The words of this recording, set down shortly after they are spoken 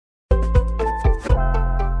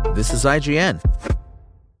This is IGN.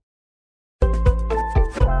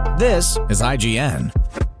 This is IGN.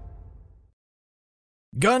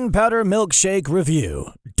 Gunpowder Milkshake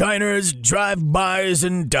Review. Diners, Drive-Bys,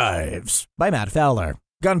 and Dives by Matt Fowler.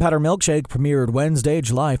 Gunpowder Milkshake premiered Wednesday,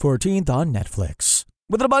 July 14th on Netflix.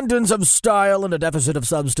 With an abundance of style and a deficit of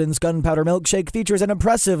substance, Gunpowder Milkshake features an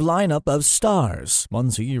impressive lineup of stars,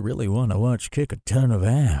 ones who you really want to watch kick a ton of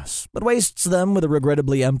ass, but wastes them with a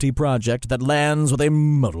regrettably empty project that lands with a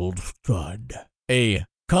muddled thud. A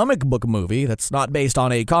comic book movie that's not based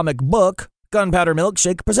on a comic book, Gunpowder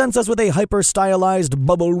Milkshake presents us with a hyper-stylized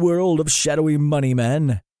bubble world of shadowy money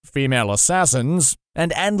men, female assassins,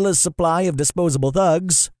 an endless supply of disposable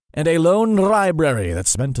thugs, and a lone library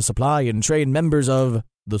that's meant to supply and train members of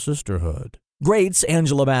the Sisterhood. Greats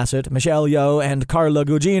Angela Bassett, Michelle Yeoh, and Carla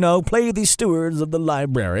Gugino play the stewards of the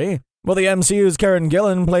library, while the MCU's Karen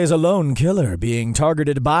Gillan plays a lone killer being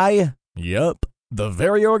targeted by, the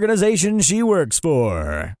very organization she works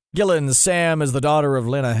for. Gillan's Sam is the daughter of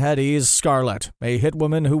Lena Headey's Scarlett, a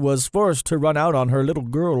hitwoman who was forced to run out on her little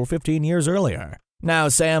girl 15 years earlier. Now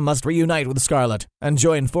Sam must reunite with Scarlett and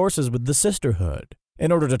join forces with the Sisterhood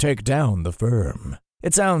in order to take down the firm.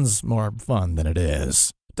 It sounds more fun than it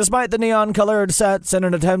is. Despite the neon-colored sets and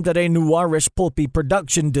an attempt at a noirish pulpy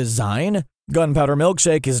production design, Gunpowder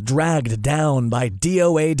Milkshake is dragged down by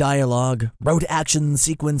DOA dialogue, rote action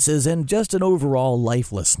sequences, and just an overall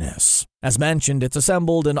lifelessness. As mentioned, it's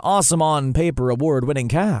assembled an awesome on-paper award-winning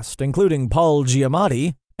cast, including Paul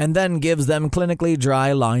Giamatti, and then gives them clinically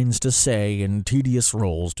dry lines to say and tedious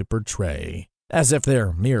roles to portray, as if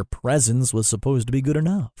their mere presence was supposed to be good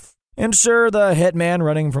enough. And sure, the hitman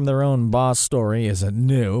running from their own boss story isn't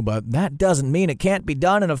new, but that doesn't mean it can't be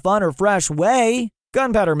done in a fun or fresh way.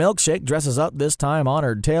 Gunpowder Milkshake dresses up this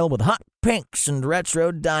time-honored tale with hot pinks and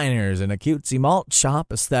retro diners and a cutesy malt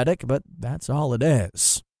shop aesthetic, but that's all it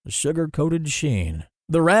is. A sugar-coated sheen.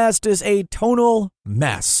 The rest is a tonal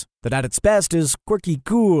mess that at its best is quirky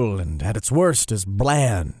cool and at its worst is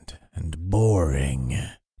bland and boring.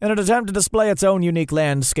 In an attempt to display its own unique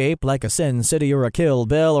landscape like a Sin City or a Kill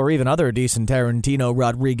Bill or even other decent Tarantino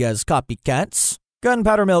Rodriguez copycats,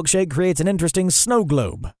 Gunpowder Milkshake creates an interesting snow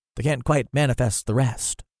globe that can't quite manifest the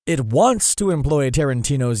rest. It wants to employ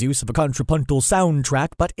Tarantino's use of a contrapuntal soundtrack,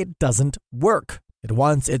 but it doesn't work. It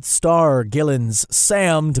wants its star, Gillan's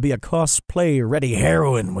Sam, to be a cosplay-ready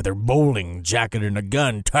heroine with her bowling jacket and a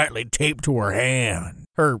gun tightly taped to her hand.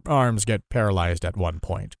 Her arms get paralyzed at one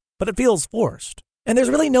point, but it feels forced. And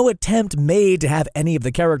there's really no attempt made to have any of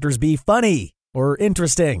the characters be funny or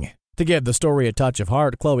interesting. To give the story a touch of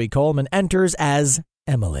heart, Chloe Coleman enters as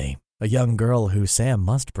Emily, a young girl who Sam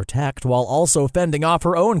must protect while also fending off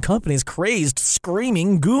her own company's crazed,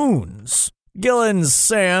 screaming goons. Gillan's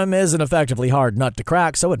Sam is an effectively hard nut to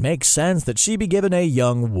crack, so it makes sense that she be given a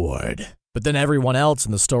young ward. But then everyone else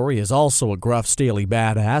in the story is also a gruff, steely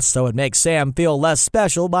badass, so it makes Sam feel less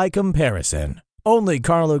special by comparison. Only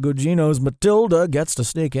Carla Gugino's Matilda gets to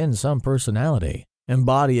sneak in some personality,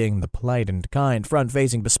 embodying the polite and kind,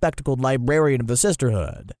 front-facing, bespectacled librarian of the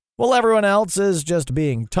Sisterhood. While everyone else is just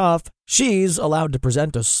being tough, she's allowed to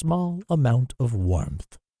present a small amount of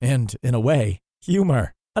warmth. And, in a way,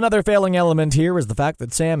 humor. Another failing element here is the fact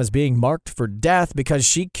that Sam is being marked for death because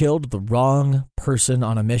she killed the wrong person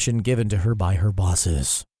on a mission given to her by her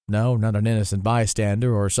bosses. No, not an innocent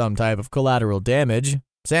bystander or some type of collateral damage.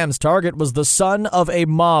 Sam's target was the son of a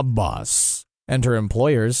mob boss, and her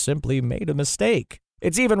employers simply made a mistake.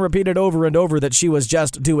 It's even repeated over and over that she was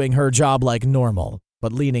just doing her job like normal,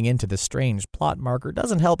 but leaning into this strange plot marker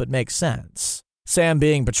doesn't help it make sense. Sam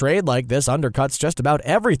being portrayed like this undercuts just about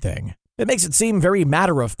everything. It makes it seem very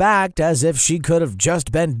matter-of-fact, as if she could have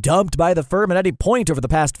just been dumped by the firm at any point over the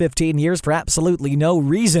past 15 years for absolutely no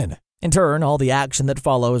reason. In turn, all the action that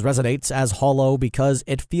follows resonates as hollow because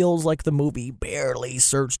it feels like the movie barely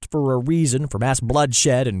searched for a reason for mass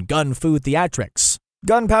bloodshed and gun-fu theatrics.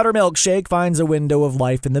 Gunpowder Milkshake finds a window of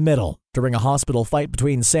life in the middle, during a hospital fight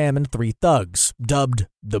between Sam and three thugs, dubbed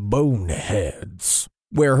the Boneheads,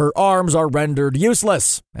 where her arms are rendered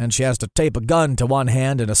useless, and she has to tape a gun to one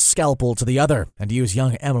hand and a scalpel to the other, and use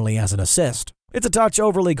young Emily as an assist. It's a touch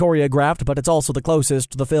overly choreographed, but it's also the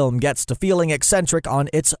closest the film gets to feeling eccentric on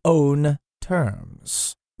its own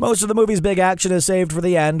terms. Most of the movie's big action is saved for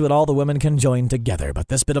the end when all the women can join together, but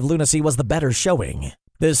this bit of lunacy was the better showing.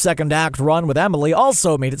 This second act run with Emily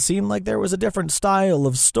also made it seem like there was a different style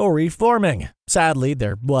of story forming. Sadly,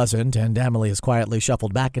 there wasn't, and Emily is quietly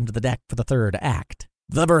shuffled back into the deck for the third act.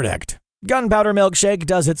 The verdict. Gunpowder Milkshake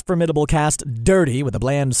does its formidable cast dirty with a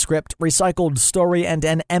bland script, recycled story, and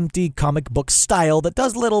an empty comic book style that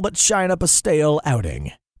does little but shine up a stale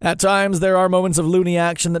outing. At times, there are moments of loony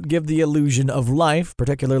action that give the illusion of life,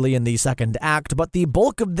 particularly in the second act, but the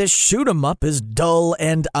bulk of this shoot-'em-up is dull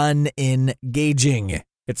and unengaging.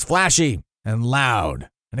 It's flashy and loud,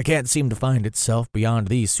 and it can't seem to find itself beyond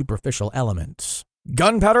these superficial elements.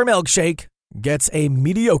 Gunpowder Milkshake gets a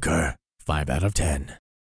mediocre 5 out of 10.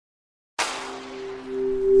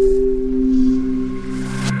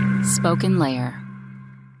 Spoken Layer.